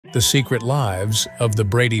The Secret Lives of the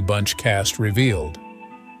Brady Bunch Cast Revealed.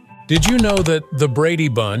 Did you know that The Brady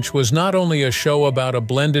Bunch was not only a show about a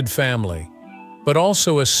blended family, but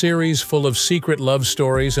also a series full of secret love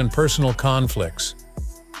stories and personal conflicts?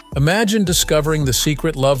 Imagine discovering the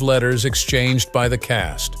secret love letters exchanged by the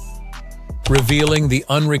cast, revealing the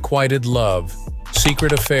unrequited love,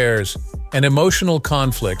 secret affairs, and emotional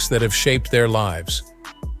conflicts that have shaped their lives.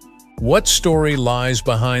 What story lies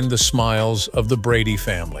behind the smiles of the Brady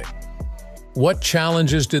family? What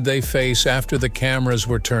challenges did they face after the cameras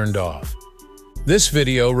were turned off? This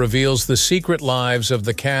video reveals the secret lives of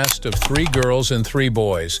the cast of 3 girls and 3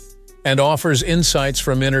 boys, and offers insights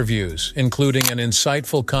from interviews, including an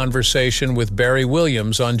insightful conversation with Barry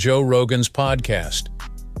Williams on Joe Rogan's podcast.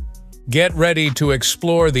 Get ready to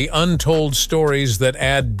explore the untold stories that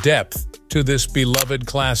add depth to this beloved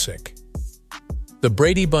classic. The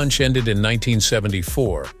Brady Bunch ended in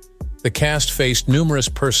 1974. The cast faced numerous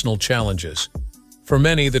personal challenges. For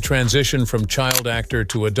many, the transition from child actor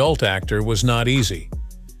to adult actor was not easy.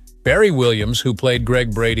 Barry Williams, who played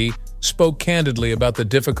Greg Brady, spoke candidly about the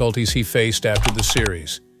difficulties he faced after the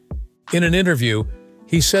series. In an interview,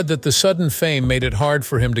 he said that the sudden fame made it hard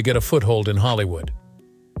for him to get a foothold in Hollywood.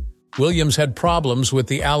 Williams had problems with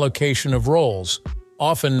the allocation of roles,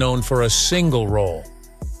 often known for a single role.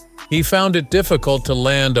 He found it difficult to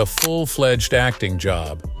land a full-fledged acting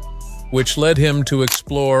job, which led him to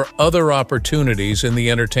explore other opportunities in the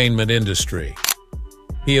entertainment industry.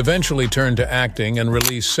 He eventually turned to acting and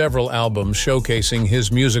released several albums showcasing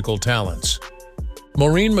his musical talents.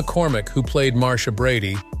 Maureen McCormick, who played Marcia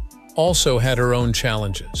Brady, also had her own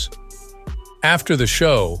challenges. After the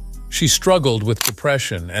show, she struggled with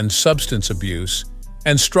depression and substance abuse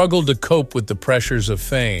and struggled to cope with the pressures of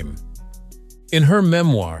fame. In her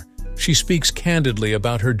memoir, she speaks candidly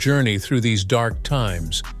about her journey through these dark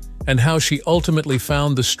times and how she ultimately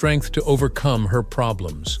found the strength to overcome her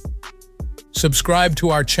problems. Subscribe to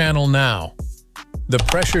our channel now. The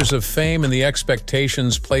pressures of fame and the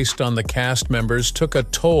expectations placed on the cast members took a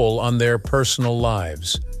toll on their personal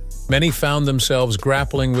lives. Many found themselves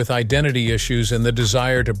grappling with identity issues and the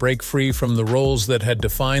desire to break free from the roles that had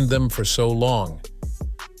defined them for so long.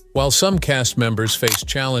 While some cast members faced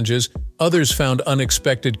challenges, others found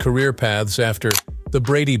unexpected career paths after The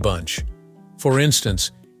Brady Bunch. For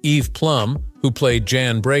instance, Eve Plum, who played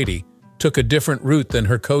Jan Brady, took a different route than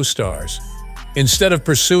her co-stars. Instead of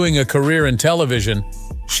pursuing a career in television,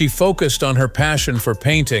 she focused on her passion for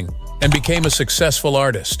painting and became a successful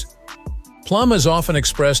artist. Plum has often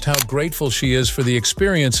expressed how grateful she is for the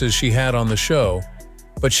experiences she had on the show,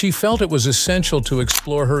 but she felt it was essential to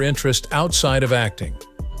explore her interest outside of acting.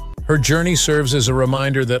 Her journey serves as a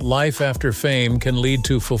reminder that life after fame can lead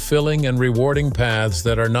to fulfilling and rewarding paths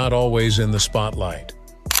that are not always in the spotlight.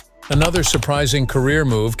 Another surprising career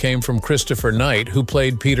move came from Christopher Knight, who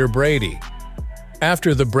played Peter Brady.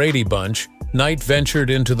 After The Brady Bunch, Knight ventured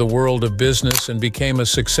into the world of business and became a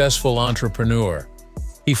successful entrepreneur.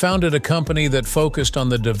 He founded a company that focused on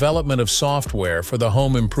the development of software for the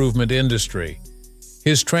home improvement industry.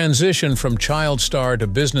 His transition from child star to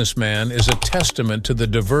businessman is a testament to the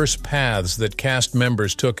diverse paths that cast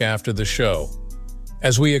members took after the show.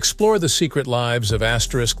 As we explore the secret lives of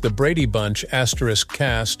the Brady Bunch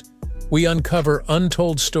cast, we uncover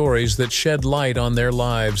untold stories that shed light on their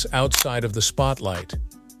lives outside of the spotlight.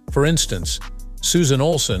 For instance, Susan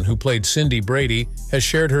Olsen, who played Cindy Brady, has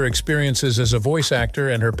shared her experiences as a voice actor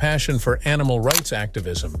and her passion for animal rights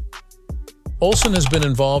activism. Olsen has been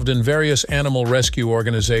involved in various animal rescue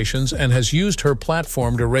organizations and has used her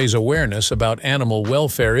platform to raise awareness about animal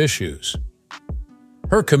welfare issues.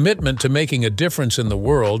 Her commitment to making a difference in the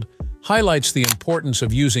world highlights the importance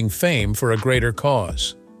of using fame for a greater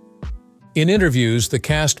cause. In interviews, the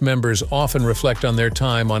cast members often reflect on their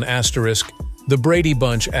time on The Brady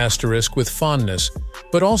Bunch with fondness,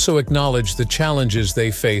 but also acknowledge the challenges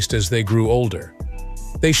they faced as they grew older.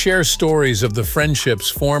 They share stories of the friendships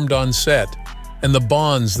formed on set and the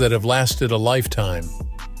bonds that have lasted a lifetime.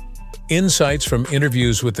 Insights from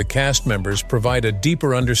interviews with the cast members provide a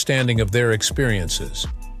deeper understanding of their experiences.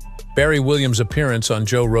 Barry Williams' appearance on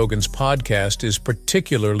Joe Rogan's podcast is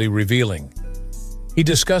particularly revealing. He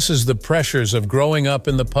discusses the pressures of growing up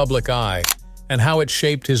in the public eye and how it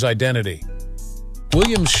shaped his identity.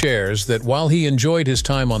 Williams shares that while he enjoyed his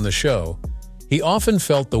time on the show, he often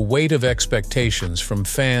felt the weight of expectations from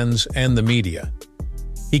fans and the media.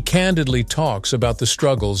 He candidly talks about the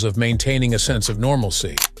struggles of maintaining a sense of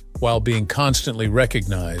normalcy while being constantly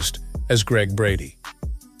recognized as Greg Brady.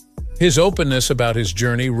 His openness about his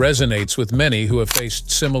journey resonates with many who have faced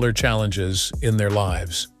similar challenges in their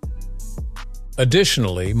lives.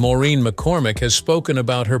 Additionally, Maureen McCormick has spoken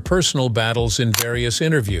about her personal battles in various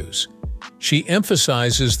interviews. She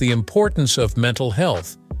emphasizes the importance of mental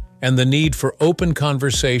health and the need for open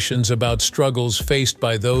conversations about struggles faced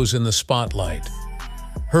by those in the spotlight.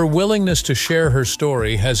 Her willingness to share her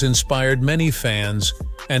story has inspired many fans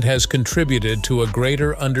and has contributed to a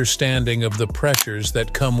greater understanding of the pressures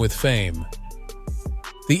that come with fame.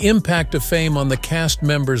 The impact of fame on the cast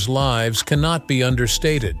members' lives cannot be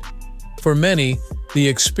understated. For many, the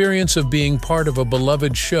experience of being part of a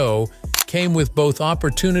beloved show came with both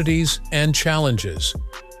opportunities and challenges.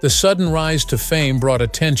 The sudden rise to fame brought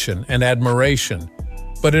attention and admiration,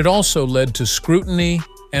 but it also led to scrutiny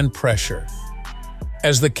and pressure.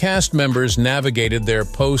 As the cast members navigated their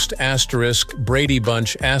post-Brady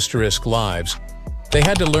Bunch lives, they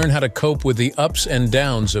had to learn how to cope with the ups and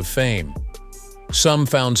downs of fame. Some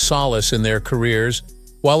found solace in their careers,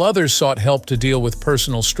 while others sought help to deal with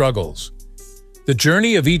personal struggles. The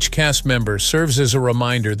journey of each cast member serves as a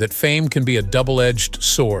reminder that fame can be a double-edged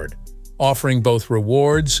sword, offering both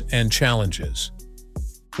rewards and challenges.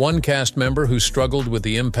 One cast member who struggled with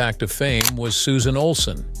the impact of fame was Susan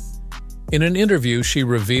Olsen. In an interview, she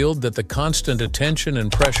revealed that the constant attention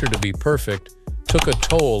and pressure to be perfect took a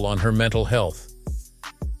toll on her mental health.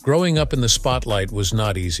 "Growing up in the spotlight was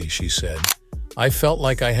not easy," she said. "I felt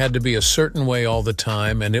like I had to be a certain way all the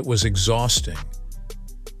time, and it was exhausting."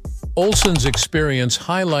 Olsen's experience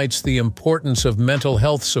highlights the importance of mental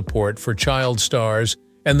health support for child stars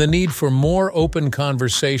and the need for more open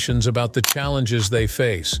conversations about the challenges they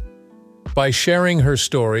face. By sharing her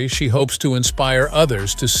story, she hopes to inspire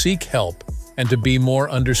others to seek help and to be more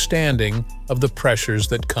understanding of the pressures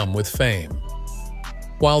that come with fame.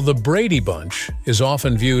 While The Brady Bunch is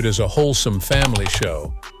often viewed as a wholesome family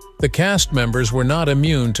show, the cast members were not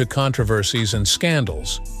immune to controversies and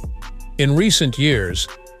scandals. In recent years,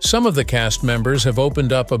 some of the cast members have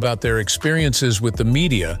opened up about their experiences with the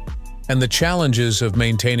media and the challenges of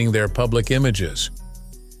maintaining their public images.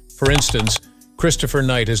 For instance, Christopher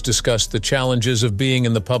Knight has discussed the challenges of being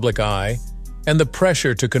in the public eye and the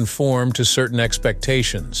pressure to conform to certain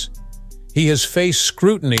expectations. He has faced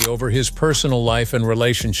scrutiny over his personal life and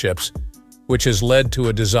relationships, which has led to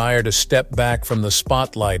a desire to step back from the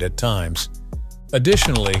spotlight at times.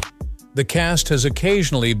 Additionally, the cast has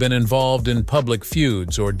occasionally been involved in public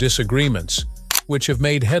feuds or disagreements, which have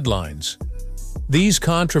made headlines. These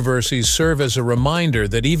controversies serve as a reminder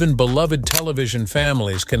that even beloved television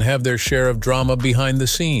families can have their share of drama behind the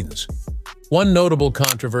scenes. One notable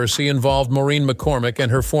controversy involved Maureen McCormick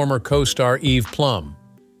and her former co-star Eve Plum.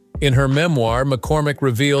 In her memoir, McCormick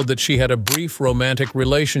revealed that she had a brief romantic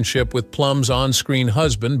relationship with Plum's on-screen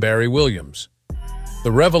husband, Barry Williams.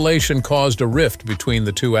 The revelation caused a rift between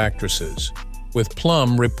the two actresses, with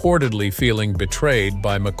Plum reportedly feeling betrayed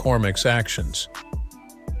by McCormick's actions.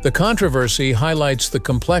 The controversy highlights the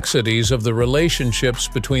complexities of the relationships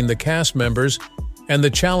between the cast members and the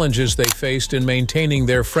challenges they faced in maintaining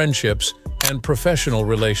their friendships and professional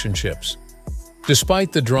relationships.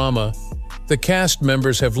 Despite the drama, the cast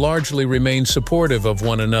members have largely remained supportive of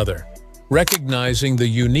one another, recognizing the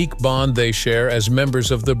unique bond they share as members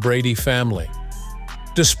of the Brady family.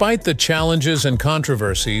 Despite the challenges and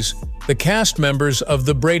controversies, the cast members of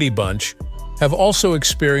The Brady Bunch have also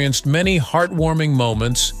experienced many heartwarming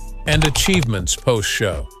moments and achievements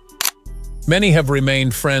post-show. Many have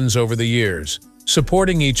remained friends over the years,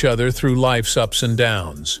 supporting each other through life's ups and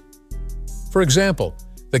downs. For example,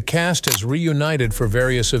 the cast has reunited for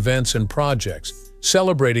various events and projects,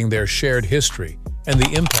 celebrating their shared history and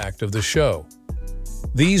the impact of the show.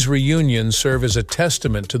 These reunions serve as a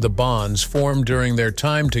testament to the bonds formed during their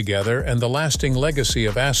time together and the lasting legacy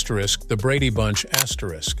of The Brady Bunch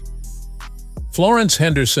 ***. Florence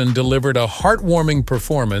Henderson delivered a heartwarming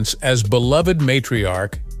performance as beloved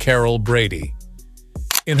matriarch Carol Brady.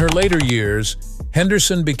 In her later years,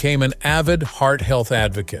 Henderson became an avid heart health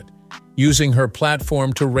advocate, using her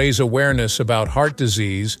platform to raise awareness about heart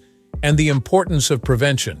disease and the importance of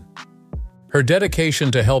prevention. Her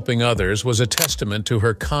dedication to helping others was a testament to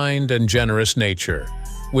her kind and generous nature,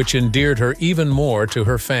 which endeared her even more to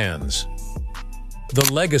her fans.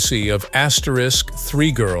 The legacy of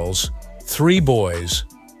 *3 girls, 3 boys.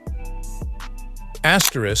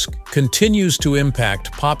 * continues to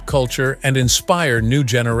impact pop culture and inspire new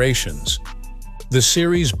generations. The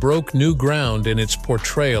series broke new ground in its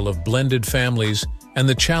portrayal of blended families and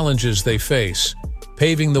the challenges they face,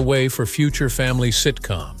 paving the way for future family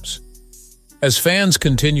sitcoms. As fans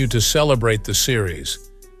continue to celebrate the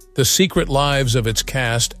series, the secret lives of its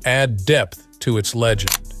cast add depth to its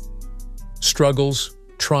legend. Struggles,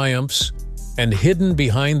 triumphs, and hidden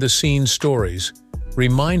behind-the-scenes stories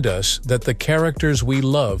remind us that the characters we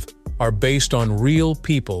love are based on real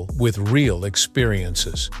people with real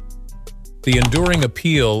experiences. The enduring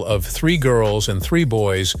appeal of 3 Girls and 3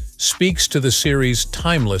 Boys speaks to the series'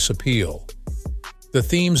 timeless appeal. The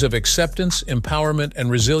themes of acceptance, empowerment, and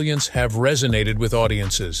resilience have resonated with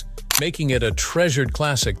audiences, making it a treasured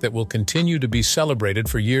classic that will continue to be celebrated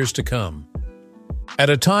for years to come. At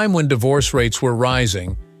a time when divorce rates were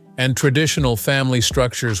rising and traditional family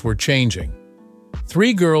structures were changing,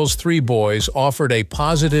 3 Girls, 3 Boys offered a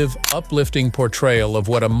positive, uplifting portrayal of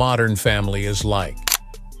what a modern family is like.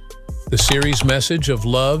 The series' message of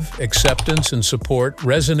love, acceptance, and support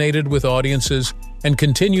resonated with audiences and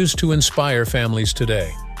continues to inspire families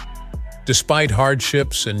today. Despite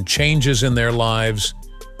hardships and changes in their lives,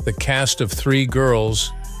 the cast of 3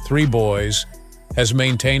 Girls, 3 Boys has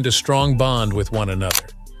maintained a strong bond with one another.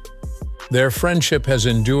 Their friendship has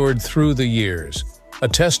endured through the years, a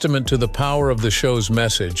testament to the power of the show's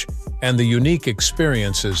message and the unique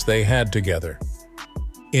experiences they had together.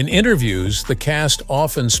 In interviews, the cast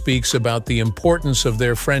often speaks about the importance of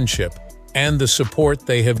their friendship and the support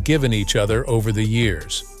they have given each other over the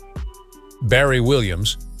years. Barry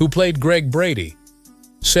Williams, who played Greg Brady,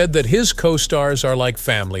 said that his co-stars are like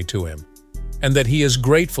family to him, and that he is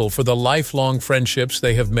grateful for the lifelong friendships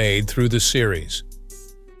they have made through the series.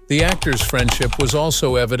 The actors' friendship was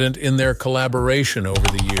also evident in their collaboration over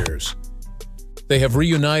the years. They have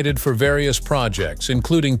reunited for various projects,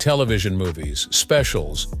 including television movies,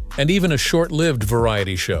 specials, and even a short-lived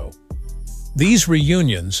variety show. These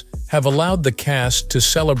reunions have allowed the cast to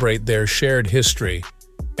celebrate their shared history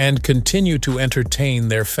and continue to entertain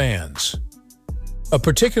their fans. A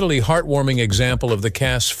particularly heartwarming example of the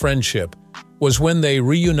cast's friendship was when they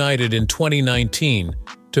reunited in 2019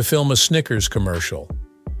 to film a Snickers commercial,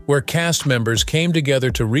 where cast members came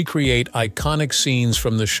together to recreate iconic scenes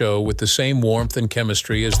from the show with the same warmth and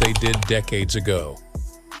chemistry as they did decades ago.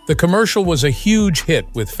 The commercial was a huge hit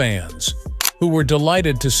with fans, who were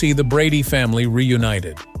delighted to see the Brady family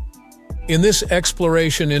reunited. In this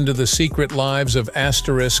exploration into the secret lives of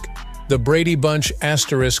the Brady Bunch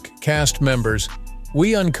cast members,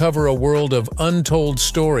 we uncover a world of untold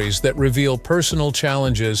stories that reveal personal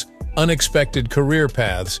challenges, unexpected career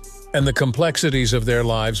paths, and the complexities of their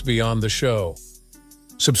lives beyond the show.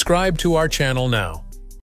 Subscribe to our channel now